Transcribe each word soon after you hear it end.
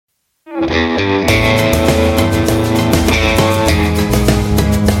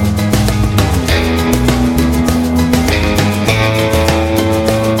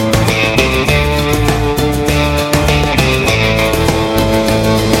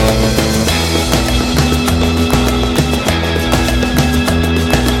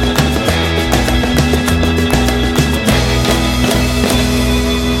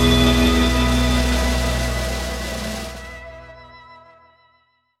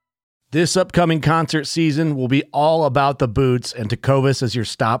This upcoming concert season will be all about the boots, and Tecovas is your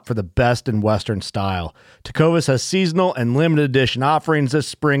stop for the best in Western style. Tecovas has seasonal and limited edition offerings this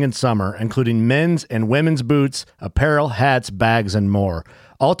spring and summer, including men's and women's boots, apparel, hats, bags, and more.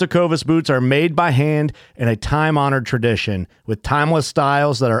 All Tecovas boots are made by hand in a time-honored tradition with timeless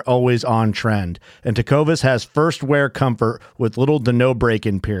styles that are always on trend. And Tecovas has first wear comfort with little to no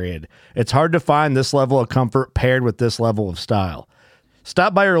break-in period. It's hard to find this level of comfort paired with this level of style.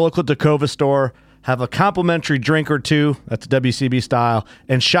 Stop by your local Tecovas store, have a complimentary drink or two, that's WCB style,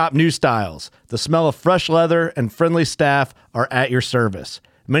 and shop new styles. The smell of fresh leather and friendly staff are at your service.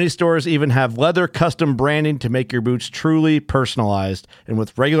 Many stores even have leather custom branding to make your boots truly personalized. And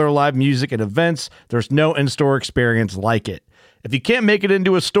with regular live music and events, there's no in-store experience like it. If you can't make it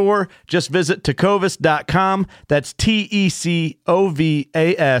into a store, just visit tecovas.com. That's TECOVAS.com.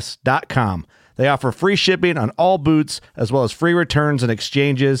 They offer free shipping on all boots, as well as free returns and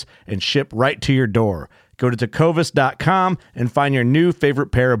exchanges, and ship right to your door. Go to tecovas.com and find your new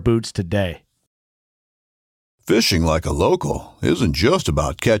favorite pair of boots today. Fishing like a local isn't just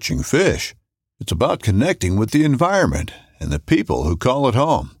about catching fish. It's about connecting with the environment and the people who call it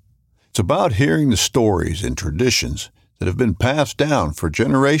home. It's about hearing the stories and traditions that have been passed down for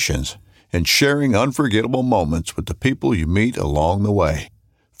generations and sharing unforgettable moments with the people you meet along the way.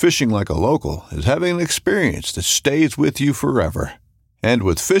 Fishing like a local is having an experience that stays with you forever. And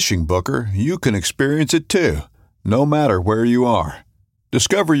with Fishing Booker, you can experience it too, no matter where you are.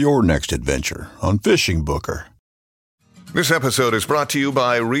 Discover your next adventure on Fishing Booker. This episode is brought to you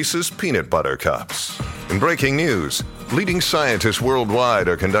by Reese's Peanut Butter Cups. In breaking news, leading scientists worldwide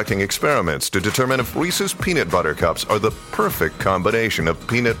are conducting experiments to determine if Reese's Peanut Butter Cups are the perfect combination of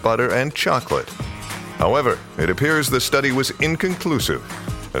peanut butter and chocolate. However, it appears the study was inconclusive,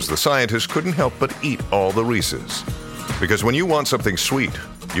 as the scientists couldn't help but eat all the Reese's. Because when you want something sweet,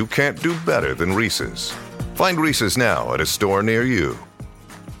 you can't do better than Reese's. Find Reese's now at a store near you.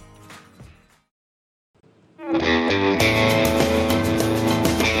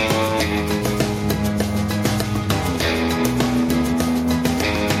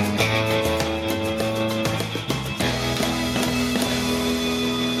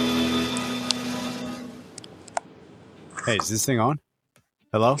 Hey, is this thing on?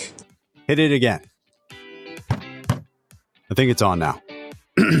 Hello? Hit it again. I think it's on now.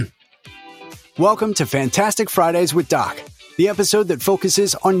 Welcome to Fan-tastic Fridays with Doc, the episode that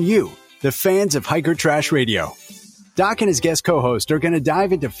focuses on you, the fans of Hiker Trash Radio. Doc and his guest co-host are going to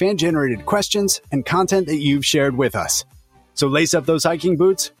dive into fan-generated questions and content that you've shared with us. So lace up those hiking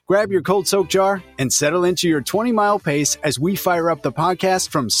boots, grab your cold soak jar, and settle into your 20-mile pace as we fire up the podcast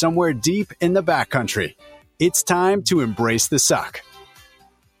from somewhere deep in the backcountry. It's time to embrace the suck.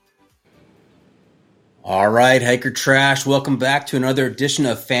 All right, Hiker Trash, welcome back to another edition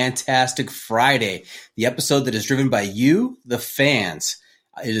of Fan-tastic Friday, the episode that is driven by you, the fans.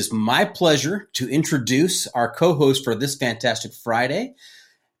 It is my pleasure to introduce our co-host for this Fan-tastic Friday,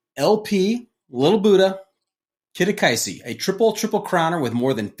 LP Little Buddha Kitakaisi, a triple crowner with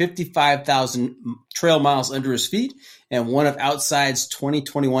more than 55,000 trail miles under his feet and one of Outside's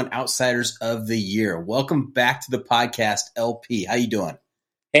 2021 Outsiders of the Year. Welcome back to the podcast, LP. How you doing?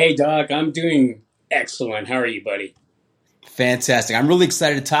 Hey, Doc. I'm doing excellent. How are you, buddy? Fantastic. I'm really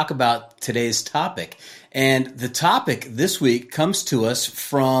excited to talk about today's topic. And the topic this week comes to us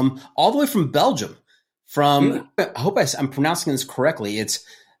from all the way from Belgium. I hope I'm pronouncing this correctly. It's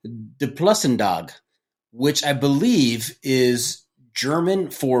De Plussendag, which I believe is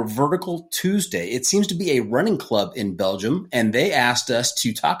German for Vertical Tuesday. It seems to be a running club in Belgium, and they asked us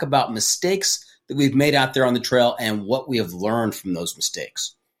to talk about mistakes that we've made out there on the trail and what we have learned from those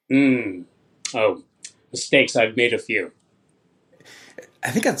mistakes. Oh, mistakes. I've made a few.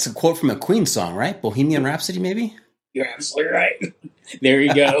 I think that's a quote from a Queen song, right? Bohemian Rhapsody, maybe? You're absolutely right. There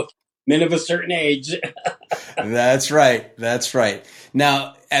you go. Men of a certain age. That's right. That's right.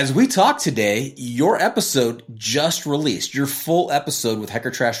 Now, as we talk today, your episode just released, your full episode with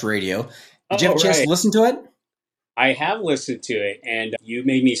Hiker Trash Radio. Did you have a chance to listen to it? I have listened to it, and you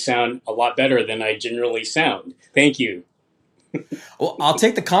made me sound a lot better than I generally sound. Thank you. Well, I'll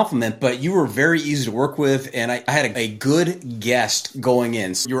take the compliment, but you were very easy to work with, and I had a good guest going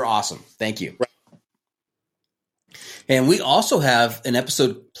in. So you were awesome. Thank you. Right. And we also have an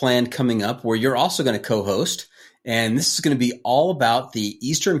episode planned coming up where you're also going to co-host. And this is going to be all about the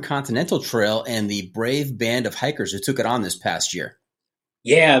Eastern Continental Trail and the brave band of hikers who took it on this past year.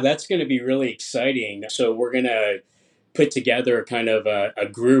 Yeah, that's going to be really exciting. So we're going to put together kind of a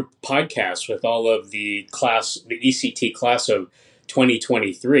group podcast with all of the ECT class of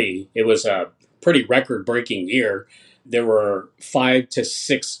 2023. It was a pretty record-breaking year. There were 5 to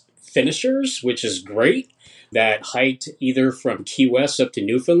 6 finishers, which is great, that hiked either from Key West up to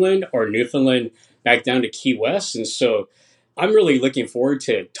Newfoundland or Newfoundland back down to Key West. And so I'm really looking forward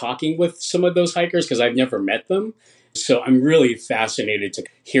to talking with some of those hikers because I've never met them. So I'm really fascinated to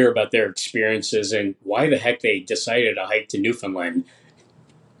hear about their experiences and why the heck they decided to hike to Newfoundland.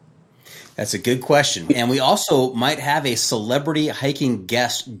 That's a good question. And we also might have a celebrity hiking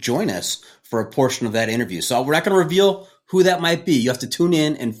guest join us for a portion of that interview. So we're not going to reveal who that might be. You have to tune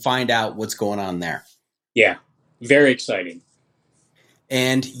in and find out what's going on there. Yeah, very exciting.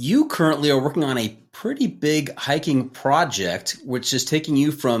 And you currently are working on a pretty big hiking project, which is taking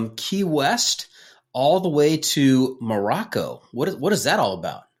you from Key West all the way to Morocco. What is that all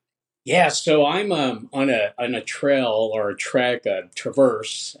about? Yeah, so I'm on a trail or a trek, a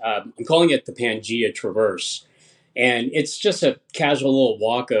traverse. I'm calling it the Pangea Traverse. And it's just a casual little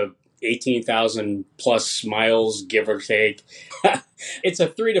walk of 18,000 plus miles, give or take. It's a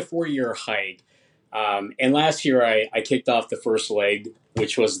 3 to 4 year hike. And last year I kicked off the first leg,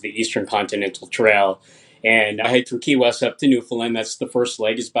 which was the Eastern Continental Trail. And I hiked from Key West up to Newfoundland. That's the first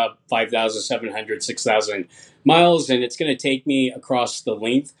leg. It's about 5,700, 6,000 miles. And it's going to take me across the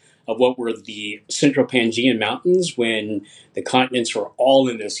length of what were the Central Pangean Mountains when the continents were all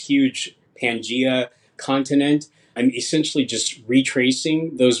in this huge Pangea continent. I'm essentially just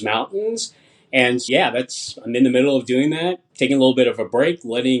retracing those mountains. And yeah, I'm in the middle of doing that, taking a little bit of a break,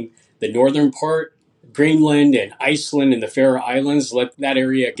 letting the northern part, Greenland and Iceland and the Faroe Islands, let that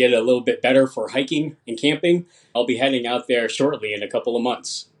area get a little bit better for hiking and camping. I'll be heading out there shortly in a couple of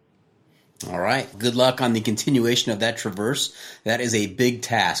months. All right. Good luck on the continuation of that traverse. That is a big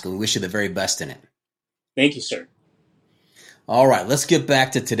task, and we wish you the very best in it. Thank you, sir. All right. Let's get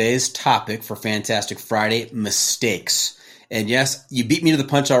back to today's topic for Fan-tastic Friday, mistakes. And yes, you beat me to the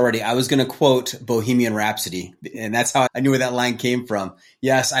punch already. I was going to quote Bohemian Rhapsody, and that's how I knew where that line came from.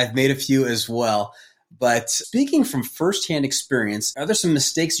 Yes, I've made a few as well. But speaking from firsthand experience, are there some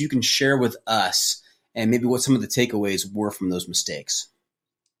mistakes you can share with us and maybe what some of the takeaways were from those mistakes?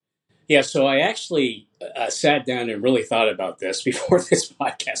 Yeah, so I actually sat down and really thought about this before this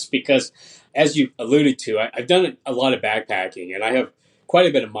podcast because, as you alluded to, I've done a lot of backpacking and I have quite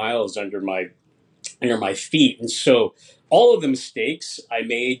a bit of miles under my feet. And so all of the mistakes I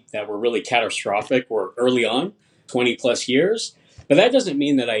made that were really catastrophic were early on, 20 plus years. But that doesn't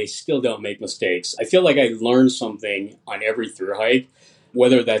mean that I still don't make mistakes. I feel like I learn something on every thru hike,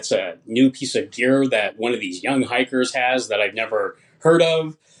 whether that's a new piece of gear that one of these young hikers has that I've never heard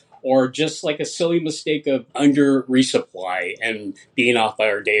of, or just like a silly mistake of under resupply and being off by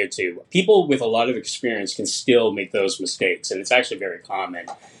a day or two. People with a lot of experience can still make those mistakes, and it's actually very common.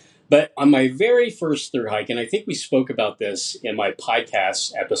 But on my very first thru hike, and I think we spoke about this in my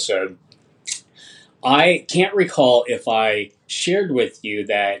podcast episode, I can't recall if I shared with you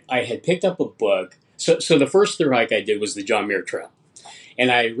that I had picked up a book. So the first thru hike I did was the John Muir Trail. And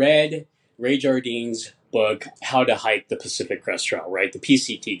I read Ray Jardine's book, How to Hike the Pacific Crest Trail, right? The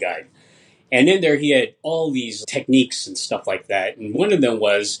PCT guide. And in there, he had all these techniques and stuff like that. And one of them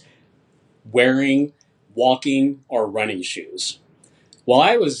was wearing walking or running shoes. While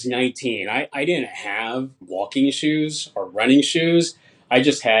I was 19, I didn't have walking shoes or running shoes. I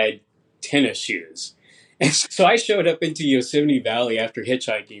just had tennis shoes. And so I showed up into Yosemite Valley after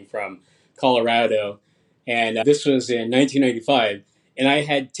hitchhiking from Colorado. And this was in 1995. And I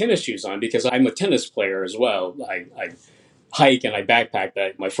had tennis shoes on because I'm a tennis player as well. I hike and I backpack,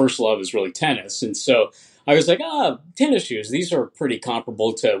 but my first love is really tennis. And so I was like, tennis shoes. These are pretty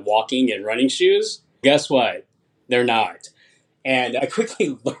comparable to walking and running shoes. Guess what? They're not. And I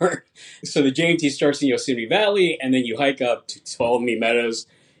quickly learned. So the JMT starts in Yosemite Valley, and then you hike up to Tuolumne Meadows,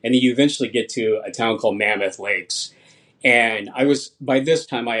 and then you eventually get to a town called Mammoth Lakes. And by this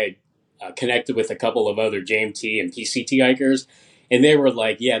time, I had connected with a couple of other JMT and PCT hikers, and they were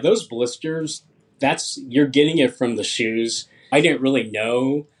like, yeah, those blisters, you're getting it from the shoes. I didn't really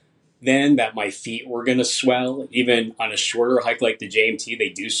know then that my feet were going to swell. Even on a shorter hike like the JMT, they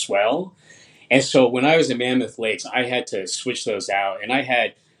do swell. And so when I was in Mammoth Lakes, I had to switch those out. And I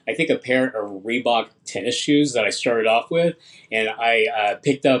had I think, a pair of Reebok tennis shoes that I started off with, and I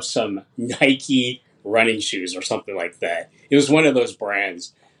picked up some Nike running shoes or something like that. It was one of those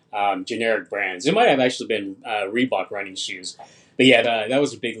brands, generic brands. It might have actually been Reebok running shoes. But yeah, that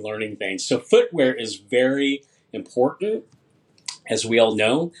was a big learning thing. So footwear is very important, as we all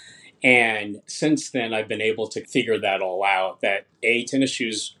know. And since then, I've been able to figure that all out, that tennis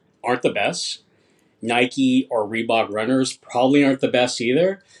shoes aren't the best. Nike or Reebok runners probably aren't the best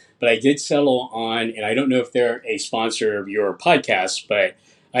either. But I did settle on, and I don't know if they're a sponsor of your podcast, but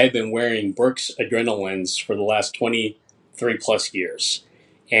I have been wearing Brooks Adrenalines for the last 23 plus years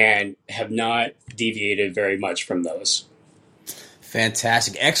and have not deviated very much from those.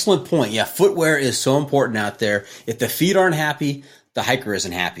 Fantastic. Excellent point. Yeah, footwear is so important out there. If the feet aren't happy, the hiker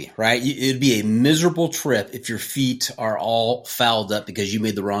isn't happy, right? It'd be a miserable trip if your feet are all fouled up because you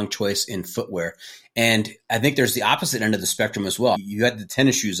made the wrong choice in footwear. And I think there's the opposite end of the spectrum as well. You had the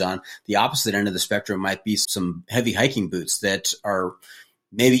tennis shoes on. The opposite end of the spectrum might be some heavy hiking boots that are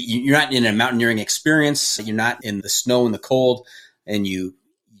maybe you're not in a mountaineering experience. You're not in the snow and the cold, and you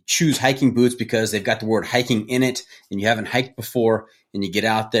choose hiking boots because they've got the word hiking in it and you haven't hiked before, and you get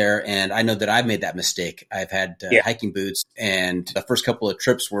out there. And I know that I've made that mistake. I've had hiking boots, and the first couple of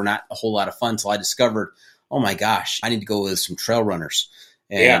trips were not a whole lot of fun until I discovered, oh my gosh, I need to go with some trail runners.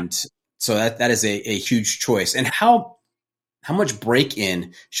 And so that is a huge choice. And how much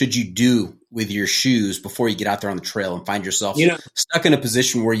break-in should you do with your shoes before you get out there on the trail and find yourself stuck in a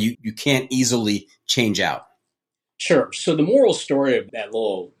position where you can't easily change out? Sure. So the moral story of that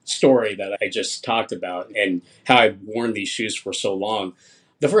little story that I just talked about and how I've worn these shoes for so long,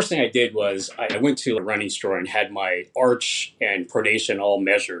 the first thing I did was I went to a running store and had my arch and pronation all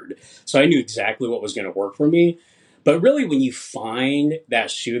measured. So I knew exactly what was going to work for me. But really, when you find that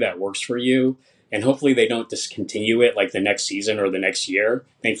shoe that works for you, and hopefully they don't discontinue it like the next season or the next year,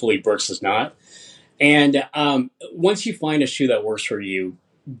 thankfully Brooks is not. And once you find a shoe that works for you,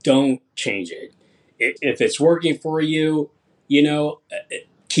 don't change it. If it's working for you,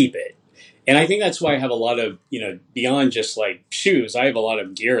 keep it. And I think that's why I have a lot of, beyond just like shoes, I have a lot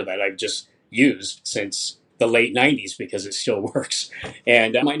of gear that I've just used since the late 90s because it still works.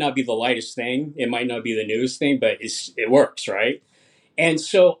 And it might not be the lightest thing. It might not be the newest thing, but it works, right? And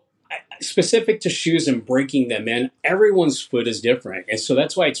so specific to shoes and breaking them in, everyone's foot is different. And so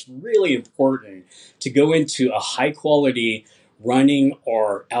that's why it's really important to go into a high quality running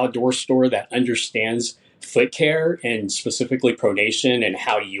or outdoor store that understands foot care and specifically pronation and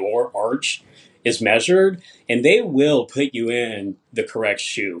how your arch is measured, and they will put you in the correct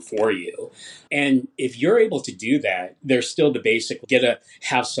shoe for you. And if you're able to do that, there's still the basic, get a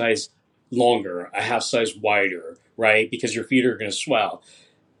half size longer, a half size wider, right? Because your feet are going to swell.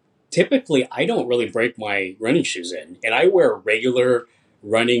 Typically, I don't really break my running shoes in, and I wear regular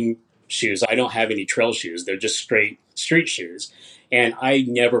running shoes. I don't have any trail shoes. They're just straight street shoes, and I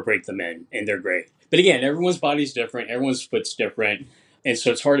never break them in, and they're great. But again, everyone's body's different. Everyone's foot's different. And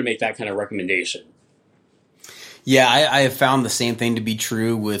so it's hard to make that kind of recommendation. Yeah, I have found the same thing to be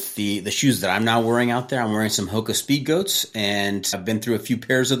true with the shoes that I'm now wearing out there. I'm wearing some Hoka Speed Goats, and I've been through a few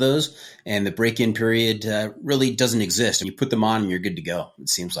pairs of those, and the break-in period really doesn't exist. You put them on and you're good to go, it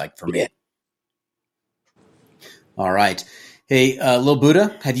seems like, for me. Yeah. All right. Hey, Lil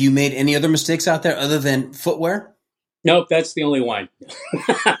Buddha, have you made any other mistakes out there other than footwear? Nope, that's the only one.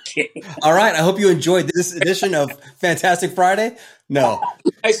 All right. I hope you enjoyed this edition of Fan-tastic Friday. No.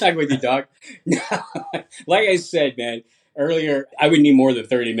 Nice talking with you, Doc. Like I said, man, earlier, I would need more than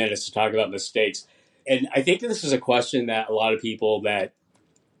 30 minutes to talk about mistakes. And I think this is a question that a lot of people that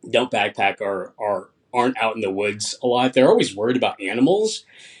don't backpack aren't out in the woods a lot. They're always worried about animals.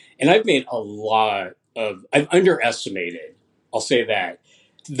 And I've underestimated, I'll say that,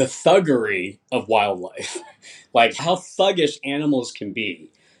 the thuggery of wildlife, like how thuggish animals can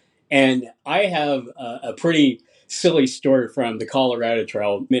be. And I have a pretty silly story from the Colorado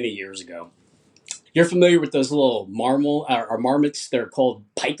Trail many years ago. You're familiar with those little marmots? They're called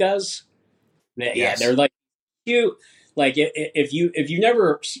pikas. Yes. Yeah, they're like cute. Like if you've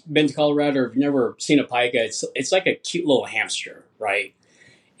never been to Colorado or if you've never seen a pika, it's like a cute little hamster, right?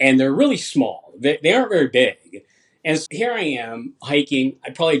 And they're really small. They aren't very big. And so here I am hiking.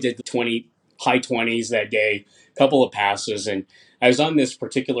 I probably did the high 20s that day, a couple of passes. And I was on this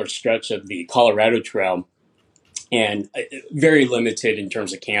particular stretch of the Colorado Trail and very limited in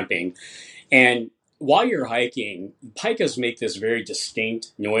terms of camping. And while you're hiking, pikas make this very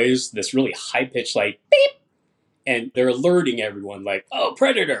distinct noise, this really high-pitched like beep. And they're alerting everyone like, oh,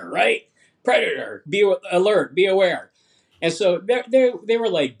 predator, right? Predator, be alert, be aware. And so they were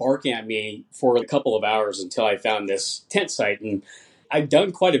like barking at me for a couple of hours until I found this tent site. And I've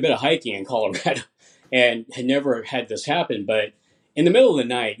done quite a bit of hiking in Colorado and had never had this happen. But in the middle of the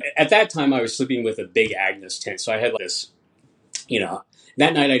night, at that time, I was sleeping with a big Agnes tent. So I had this,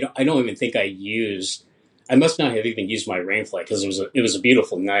 that night, I don't even think I must not have even used my rain flag because it was a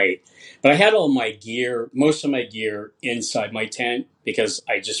beautiful night. But I had all my gear, most of my gear inside my tent because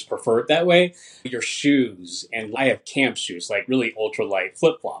I just prefer it that way. Your shoes, and I have camp shoes, like really ultralight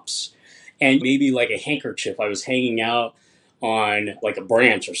flip-flops, and maybe like a handkerchief. I was hanging out on like a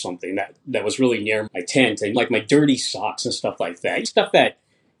branch or something that was really near my tent, and like my dirty socks and stuff like that. Stuff that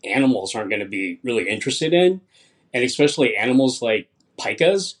animals aren't going to be really interested in, and especially animals like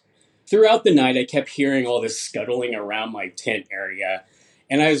pikas. Throughout the night, I kept hearing all this scuttling around my tent area.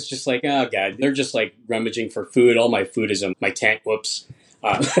 And I was just like, oh, God, they're just like rummaging for food. All my food is in my tent. Whoops.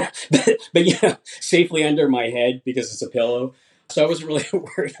 But safely under my head because it's a pillow. So I wasn't really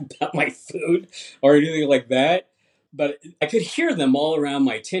worried about my food or anything like that. But I could hear them all around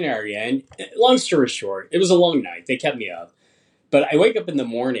my tent area. And long story short, it was a long night. They kept me up. But I wake up in the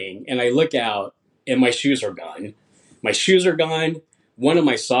morning and I look out and my shoes are gone. My shoes are gone. One of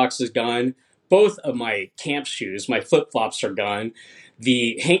my socks is gone. Both of my camp shoes, my flip-flops are gone.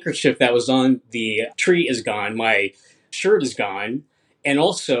 The handkerchief that was on the tree is gone. My shirt is gone. And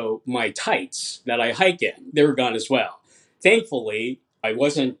also my tights that I hike in, they were gone as well. Thankfully, I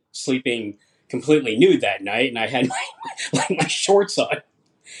wasn't sleeping completely nude that night and I had my shorts on.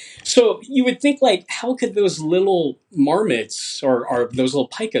 So you would think, like, how could those little marmots or those little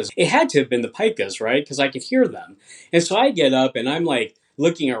pikas, it had to have been the pikas, right? Because I could hear them. And so I get up and I'm like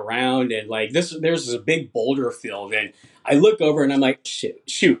looking around and like there's a big boulder field. And I look over and I'm like,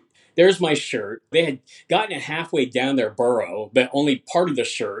 shoot, there's my shirt. They had gotten it halfway down their burrow, but only part of the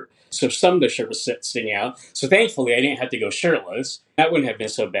shirt. So some of the shirt was sitting out. So thankfully I didn't have to go shirtless. That wouldn't have been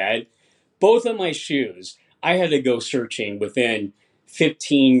so bad. Both of my shoes, I had to go searching within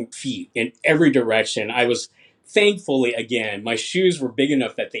 15 feet in every direction. I was thankfully, again, my shoes were big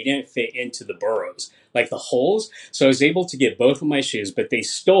enough that they didn't fit into the burrows, like the holes. So I was able to get both of my shoes, but they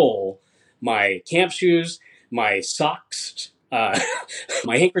stole my camp shoes, my socks,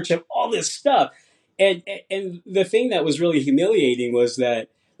 my handkerchief, all this stuff. And the thing that was really humiliating was that,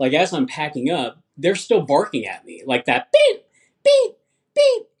 like, as I'm packing up, they're still barking at me, like that beep, beep,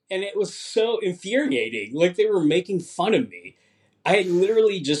 beep. And it was so infuriating. Like they were making fun of me. I had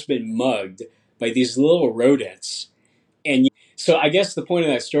literally just been mugged by these little rodents. And so I guess the point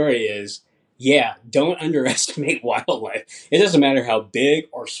of that story is, yeah, don't underestimate wildlife. It doesn't matter how big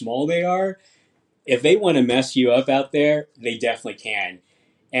or small they are. If they want to mess you up out there, they definitely can.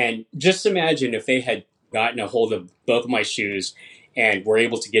 And just imagine if they had gotten a hold of both of my shoes and were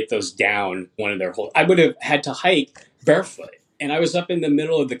able to get those down one of their holes. I would have had to hike barefoot. And I was up in the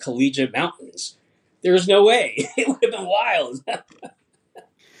middle of the Collegiate Mountains. There was no way. It would have been wild.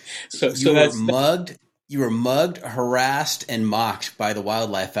 You were mugged, harassed, and mocked by the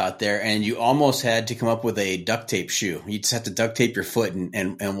wildlife out there, and you almost had to come up with a duct tape shoe. You just have to duct tape your foot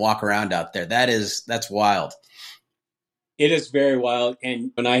and walk around out there. That's wild. It is very wild.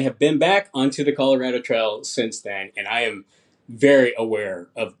 And I have been back onto the Colorado Trail since then, and I am very aware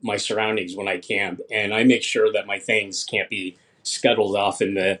of my surroundings when I camp, and I make sure that my things can't be scuttled off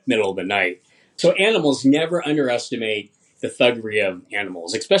in the middle of the night. So animals, never underestimate the thuggery of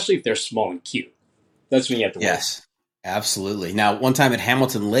animals, especially if they're small and cute. That's when you have to work. Yes, absolutely. Now, one time at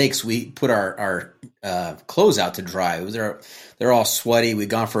Hamilton Lakes, we put our clothes out to dry. They're all sweaty. We'd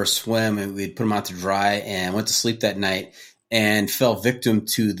gone for a swim, and we'd put them out to dry and went to sleep that night and fell victim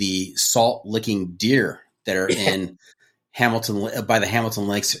to the salt-licking deer that are in Hamilton, by the Hamilton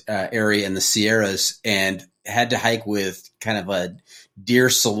Lakes area in the Sierras, and had to hike with kind of a deer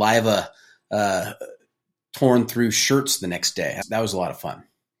saliva torn through shirts the next day. That was a lot of fun.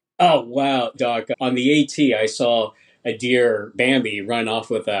 Oh, wow, Doc. On the AT, I saw a deer, Bambi, run off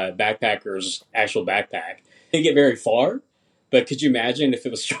with a backpacker's actual backpack. Didn't get very far, but could you imagine if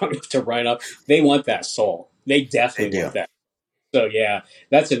it was strong enough to run up? They want that soul. They definitely want that. So, yeah,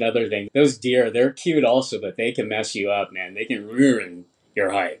 that's another thing. Those deer, they're cute also, but they can mess you up, man. They can ruin your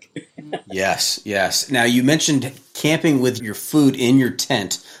hike. Yes. Now, you mentioned camping with your food in your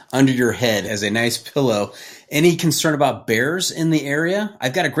tent under your head as a nice pillow. Any concern about bears in the area?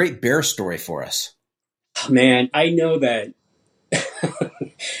 I've got a great bear story for us. Man, I know that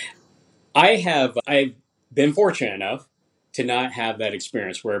I've been fortunate enough to not have that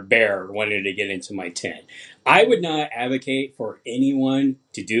experience where a bear wanted to get into my tent. I would not advocate for anyone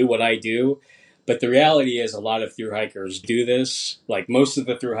to do what I do, but the reality is a lot of thru hikers do this. Like most of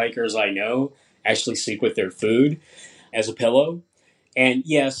the thru hikers I know actually sleep with their food as a pillow. And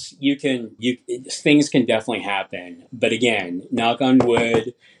yes, things can definitely happen. But again, knock on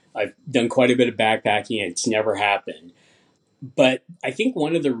wood, I've done quite a bit of backpacking and it's never happened. But I think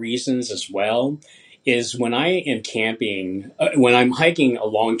one of the reasons as well is when I am camping, when I'm hiking a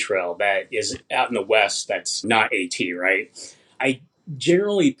long trail that is out in the west, that's not AT, right? I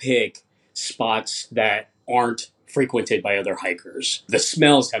generally pick spots that aren't frequented by other hikers. The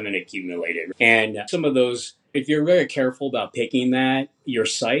smells haven't accumulated. And some of those, if you're very careful about picking your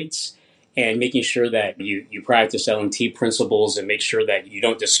sites and making sure that you practice L&T principles and make sure that you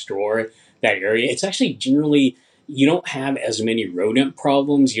don't destroy that area, it's actually generally, you don't have as many rodent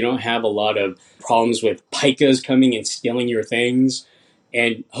problems. You don't have a lot of problems with pikas coming and stealing your things.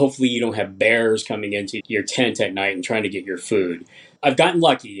 And hopefully you don't have bears coming into your tent at night and trying to get your food. I've gotten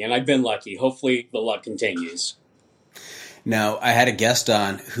lucky, and I've been lucky. Hopefully the luck continues. Now, I had a guest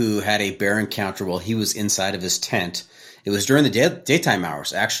on who had a bear encounter while he was inside of his tent. It was during the daytime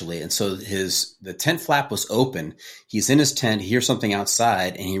hours, actually. And so the tent flap was open. He's in his tent. He hears something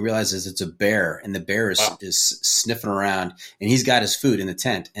outside, and he realizes it's a bear. And the bear is sniffing around, and he's got his food in the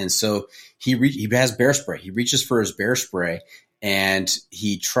tent. And so he has bear spray. He reaches for his bear spray, and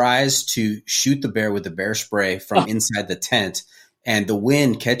he tries to shoot the bear with the bear spray from inside the tent. And the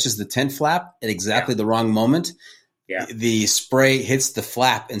wind catches the tent flap at exactly the wrong moment. Yeah. The spray hits the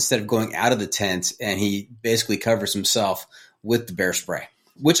flap instead of going out of the tent, and he basically covers himself with the bear spray,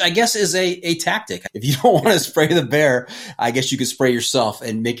 which I guess is a tactic. If you don't want to spray the bear, I guess you could spray yourself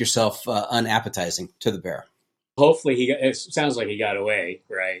and make yourself unappetizing to the bear. Hopefully it sounds like he got away,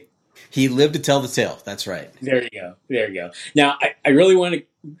 right? He lived to tell the tale. That's right. There you go. Now, I really want to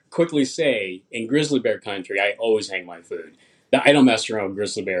quickly say, in grizzly bear country, I always hang my food. I don't mess around with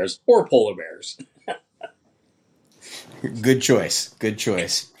grizzly bears or polar bears. Good choice. Good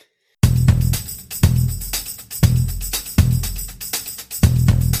choice.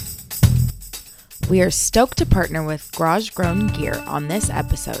 We are stoked to partner with Garage Grown Gear on this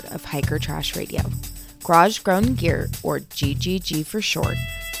episode of Hiker Trash Radio. Garage Grown Gear, or GGG for short,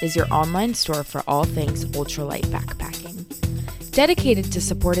 is your online store for all things ultralight backpacking. Dedicated to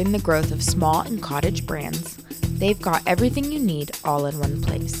supporting the growth of small and cottage brands, they've got everything you need all in one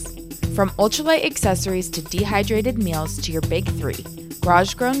place. From ultralight accessories to dehydrated meals to your big three,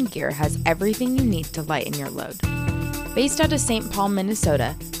 Garage Grown Gear has everything you need to lighten your load. Based out of St. Paul,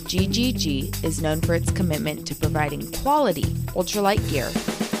 Minnesota, GGG is known for its commitment to providing quality ultralight gear,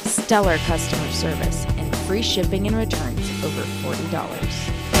 stellar customer service, and free shipping and returns over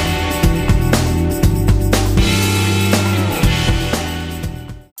 $40.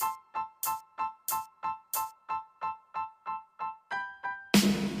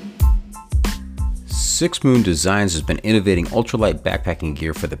 6 Moon Designs has been innovating ultralight backpacking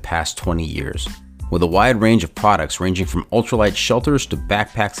gear for the past 20 years. With a wide range of products ranging from ultralight shelters to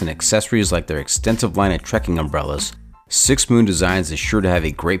backpacks and accessories like their extensive line of trekking umbrellas, 6 Moon Designs is sure to have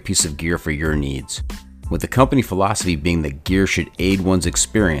a great piece of gear for your needs. With the company philosophy being that gear should aid one's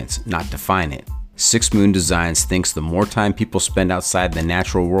experience, not define it, 6 Moon Designs thinks the more time people spend outside the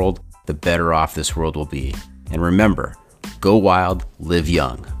natural world, the better off this world will be. And remember, go wild, live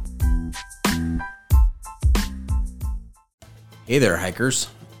young. Hey there, hikers.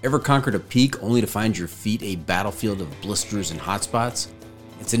 Ever conquered a peak only to find your feet a battlefield of blisters and hot spots?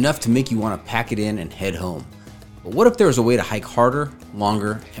 It's enough to make you want to pack it in and head home. But what if there was a way to hike harder,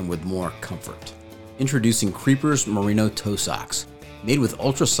 longer, and with more comfort? Introducing Creepers Merino Toe Socks. Made with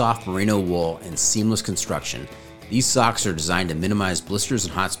ultra-soft merino wool and seamless construction, these socks are designed to minimize blisters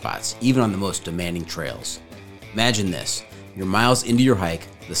and hot spots, even on the most demanding trails. Imagine this. You're miles into your hike,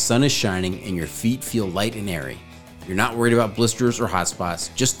 the sun is shining, and your feet feel light and airy. You're not worried about blisters or hot spots,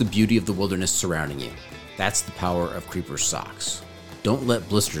 just the beauty of the wilderness surrounding you. That's the power of Creepers socks. Don't let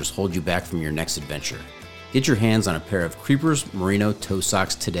blisters hold you back from your next adventure. Get your hands on a pair of Creepers Merino Toe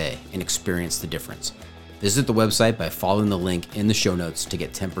Socks today and experience the difference. Visit the website by following the link in the show notes to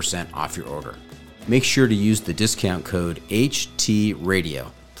get 10% off your order. Make sure to use the discount code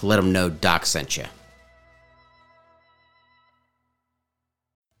HTRadio to let them know Doc sent you.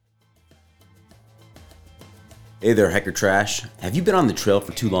 Hey there, Hiker Trash. Have you been on the trail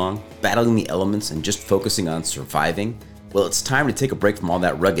for too long, battling the elements and just focusing on surviving? Well, it's time to take a break from all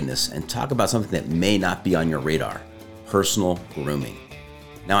that ruggedness and talk about something that may not be on your radar: personal grooming.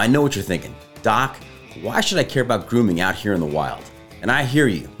 Now, I know what you're thinking. Doc, why should I care about grooming out here in the wild? And I hear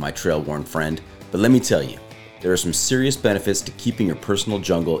you, my trail-worn friend, but let me tell you, there are some serious benefits to keeping your personal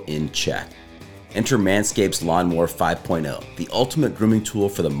jungle in check. Enter Manscaped's Lawnmower 5.0, the ultimate grooming tool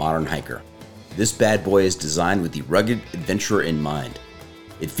for the modern hiker. This bad boy is designed with the rugged adventurer in mind.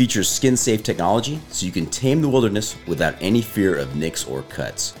 It features skin-safe technology, so you can tame the wilderness without any fear of nicks or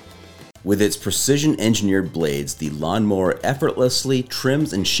cuts. With its precision-engineered blades, the lawnmower effortlessly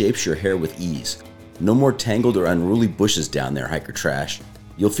trims and shapes your hair with ease. No more tangled or unruly bushes down there, Hiker Trash.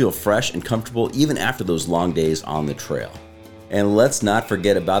 You'll feel fresh and comfortable even after those long days on the trail. And let's not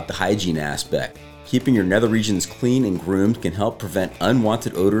forget about the hygiene aspect. Keeping your nether regions clean and groomed can help prevent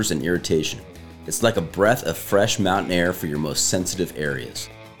unwanted odors and irritation. It's like a breath of fresh mountain air for your most sensitive areas.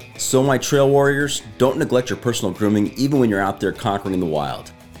 So my trail warriors, don't neglect your personal grooming even when you're out there conquering the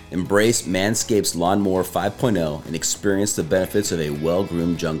wild. Embrace Manscaped's Lawnmower 5.0 and experience the benefits of a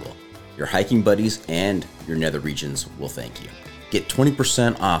well-groomed jungle. Your hiking buddies and your nether regions will thank you. Get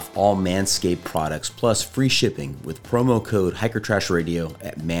 20% off all Manscaped products plus free shipping with promo code HikerTrashRadio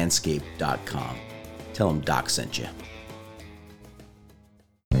at manscaped.com. Tell them Doc sent you.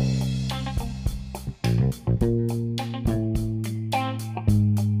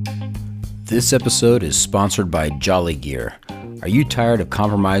 This episode is sponsored by Jolly Gear. Are you tired of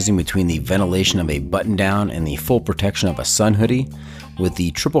compromising between the ventilation of a button-down and the full protection of a sun hoodie? With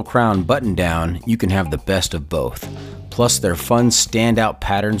the Triple Crown button-down, you can have the best of both. Plus, their fun standout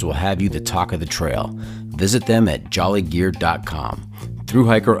patterns will have you the talk of the trail. Visit them at jollygear.com. Thru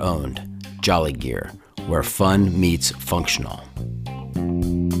Hiker owned. Jolly Gear, where fun meets functional.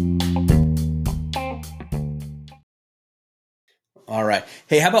 All right.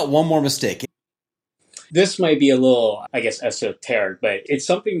 Hey, how about one more mistake? This might be a little, I guess, esoteric, but it's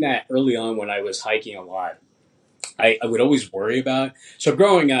something that early on when I was hiking a lot, I would always worry about. So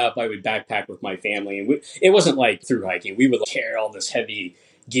growing up, I would backpack with my family, and it wasn't like through hiking. We would carry all this heavy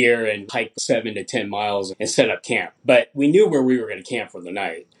gear and hike 7 to 10 miles and set up camp. But we knew where we were going to camp for the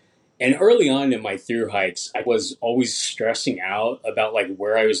night. And early on in my through hikes, I was always stressing out about like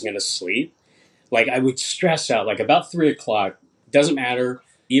where I was going to sleep. Like I would stress out like about 3 o'clock. Doesn't matter.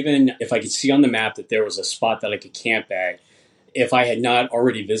 Even if I could see on the map that there was a spot that I could camp at, if I had not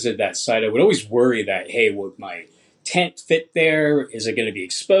already visited that site, I would always worry that, hey, would my tent fit there? Is it going to be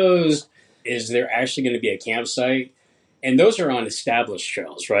exposed? Is there actually going to be a campsite? And those are on established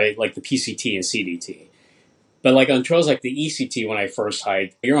trails, right? Like the PCT and CDT. But like on trails like the ECT, when I first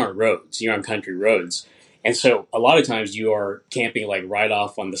hiked, you're on roads, you're on country roads. And so a lot of times you are camping like right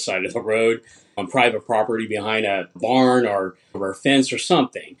off on the side of the road, on private property behind a barn or a fence or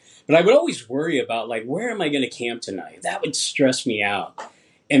something. But I would always worry about like, where am I going to camp tonight? That would stress me out.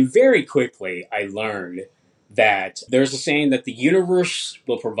 And very quickly I learned that there's a saying that the universe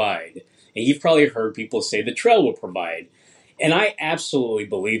will provide. And you've probably heard people say the trail will provide. And I absolutely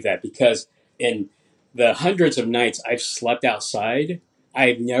believe that, because in the hundreds of nights I've slept outside,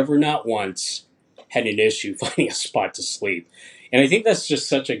 I've never, not once, had an issue finding a spot to sleep. And I think that's just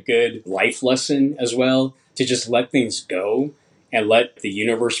such a good life lesson as well, to just let things go and let the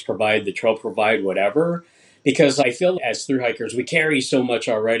universe provide, the trail provide, whatever. Because I feel as thru hikers, we carry so much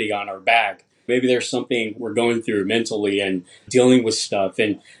already on our back. Maybe there's something we're going through mentally and dealing with stuff,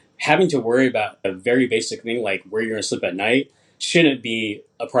 and having to worry about a very basic thing like where you're going to sleep at night shouldn't be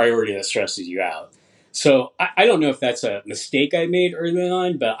a priority that stresses you out. So I don't know if that's a mistake I made early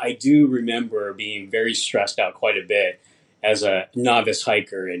on, but I do remember being very stressed out quite a bit as a novice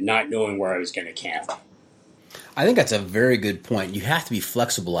hiker and not knowing where I was going to camp. I think that's a very good point. You have to be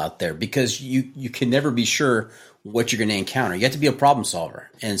flexible out there, because you can never be sure what you're going to encounter. You have to be a problem solver.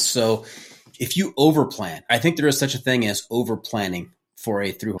 And so if you overplan, I think there is such a thing as overplanning for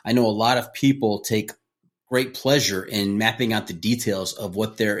a through. I know a lot of people take great pleasure in mapping out the details of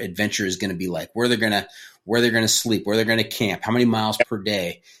what their adventure is going to be like, where they're going to sleep, where they're going to camp, how many miles per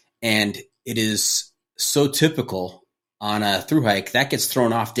day. And it is so typical on a through hike that gets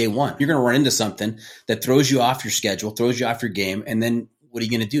thrown off day one. You're going to run into something that throws you off your schedule, throws you off your game. And then what are you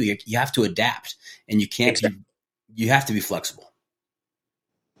going to do? You have to adapt, and you have to be flexible.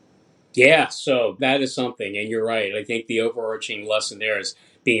 Yeah, so that is something. And you're right. I think the overarching lesson there is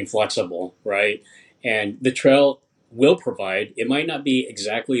being flexible, right? And the trail will provide. It might not be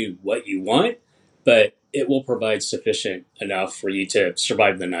exactly what you want, but it will provide sufficient enough for you to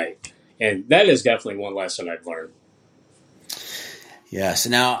survive the night. And that is definitely one lesson I've learned. Yes.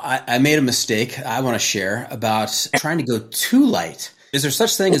 Now, I made a mistake I want to share about trying to go too light. Is there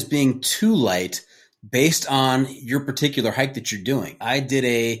such thing as being too light based on your particular hike that you're doing? I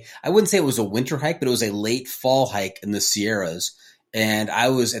wouldn't say it was a winter hike, but it was a late fall hike in the Sierras. And I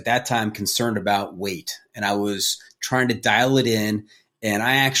was at that time concerned about weight, and I was trying to dial it in. And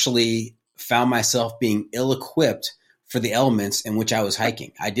I actually found myself being ill-equipped for the elements in which I was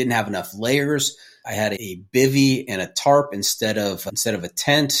hiking. I didn't have enough layers. I had a bivvy and a tarp instead of a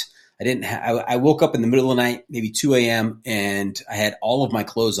tent. I woke up in the middle of the night, maybe 2 a.m., and I had all of my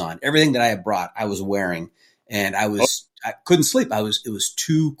clothes on. Everything that I had brought, I was wearing, and I couldn't sleep. It was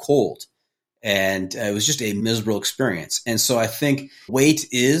too cold, and it was just a miserable experience. And so I think weight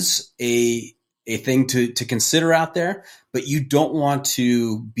is a thing to consider out there, but you don't want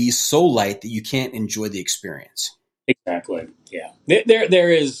to be so light that you can't enjoy the experience. Exactly. Yeah.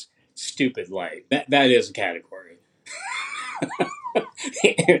 There is stupid light. That is a category.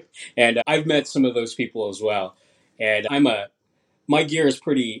 And I've met some of those people as well. And my gear is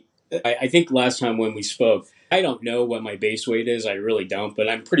pretty, I think last time when we spoke, I don't know what my base weight is. I really don't, but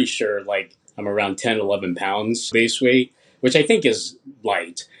I'm pretty sure like I'm around 10, 11 pounds base weight, which I think is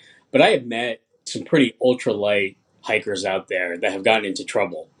light. But I have met some pretty ultra light hikers out there that have gotten into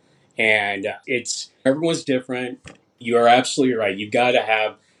trouble. And everyone's different. You are absolutely right. You've got to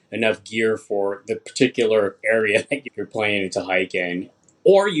have enough gear for the particular area that you're planning to hike in.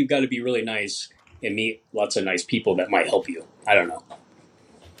 Or you've got to be really nice and meet lots of nice people that might help you. I don't know.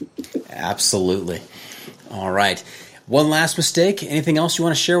 Absolutely. All right. One last mistake. Anything else you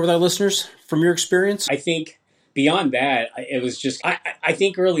want to share with our listeners from your experience? I think beyond that, it was just, I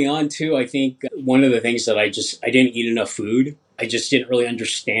think early on too, I think one of the things that I didn't eat enough food. I just didn't really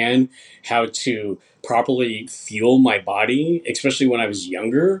understand how to properly fuel my body, especially when I was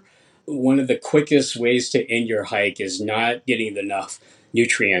younger. One of the quickest ways to end your hike is not getting enough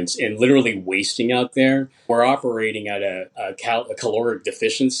nutrients and literally wasting out there. We're operating at a caloric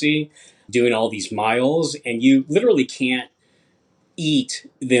deficiency, doing all these miles, and you literally can't eat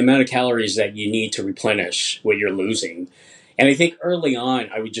the amount of calories that you need to replenish what you're losing. And I think early on,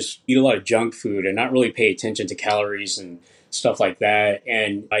 I would just eat a lot of junk food and not really pay attention to calories and stuff like that.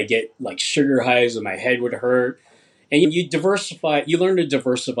 And I get like sugar highs and my head would hurt. And you learn to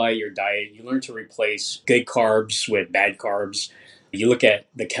diversify your diet. You learn to replace good carbs with bad carbs. You look at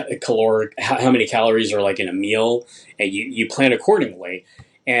the caloric, how many calories are like in a meal, and you plan accordingly.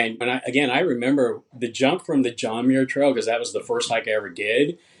 And I remember the jump from the John Muir Trail, because that was the first hike I ever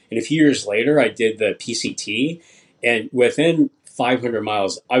did. And a few years later, I did the PCT. And within 500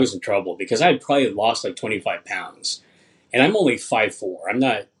 miles, I was in trouble because I had probably lost like 25 pounds. And I'm only 5'4". I'm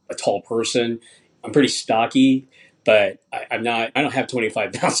not a tall person. I'm pretty stocky, but I don't have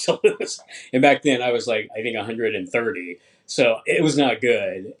 25 pounds to lose. And back then I was like, I think 130. So it was not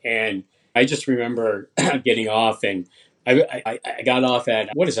good. And I just remember getting off, and I got off at,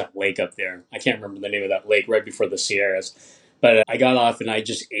 what is that lake up there? I can't remember the name of that lake right before the Sierras. But I got off and I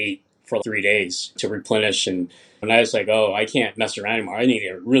just ate for 3 days to replenish. And I was like, oh, I can't mess around anymore. I need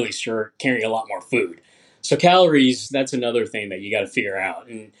to really carry a lot more food. So calories, that's another thing that you got to figure out.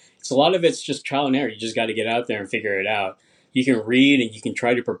 And a lot of it's just trial and error. You just got to get out there and figure it out. You can read and you can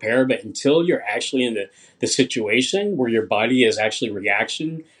try to prepare, but until you're actually in the situation where your body is actually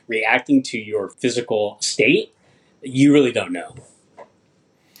reacting to your physical state, you really don't know.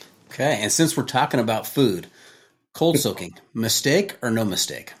 Okay, and since we're talking about food, cold soaking, mistake or no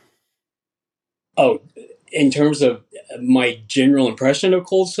mistake? Oh, in terms of my general impression of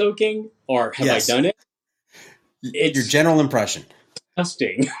cold soaking, or have I done it? It's your general impression.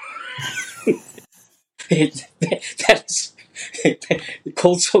 Disgusting.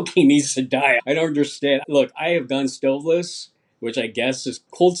 Cold soaking needs to die. I don't understand. Look, I have done stoveless, which I guess is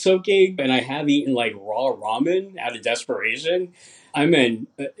cold soaking, and I have eaten like raw ramen out of desperation. I'm in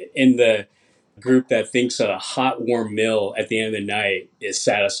the group that thinks a hot, warm meal at the end of the night is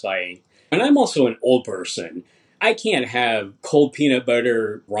satisfying. And I'm also an old person. I can't have cold peanut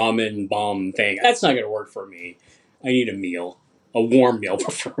butter ramen bomb thing. That's not going to work for me. I need a meal, a warm meal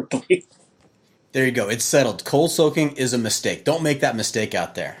preferably. There you go. It's settled. Cold soaking is a mistake. Don't make that mistake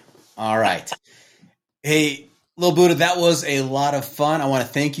out there. All right. Hey, Lil Buddha, that was a lot of fun. I want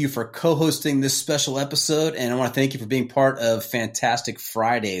to thank you for co-hosting this special episode, and I want to thank you for being part of Fan-tastic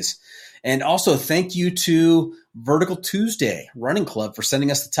Fridays. And also thank you to Vertical Tuesday Running Club for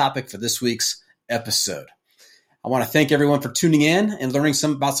sending us the topic for this week's episode. I want to thank everyone for tuning in and learning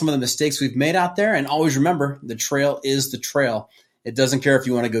about some of the mistakes we've made out there. And always remember, the trail is the trail. It doesn't care if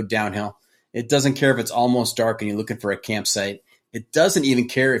you want to go downhill. It doesn't care if it's almost dark and you're looking for a campsite. It doesn't even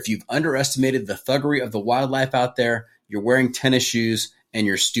care if you've underestimated the thuggery of the wildlife out there, you're wearing tennis shoes, and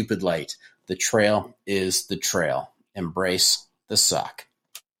you're stupid light. The trail is the trail. Embrace the suck.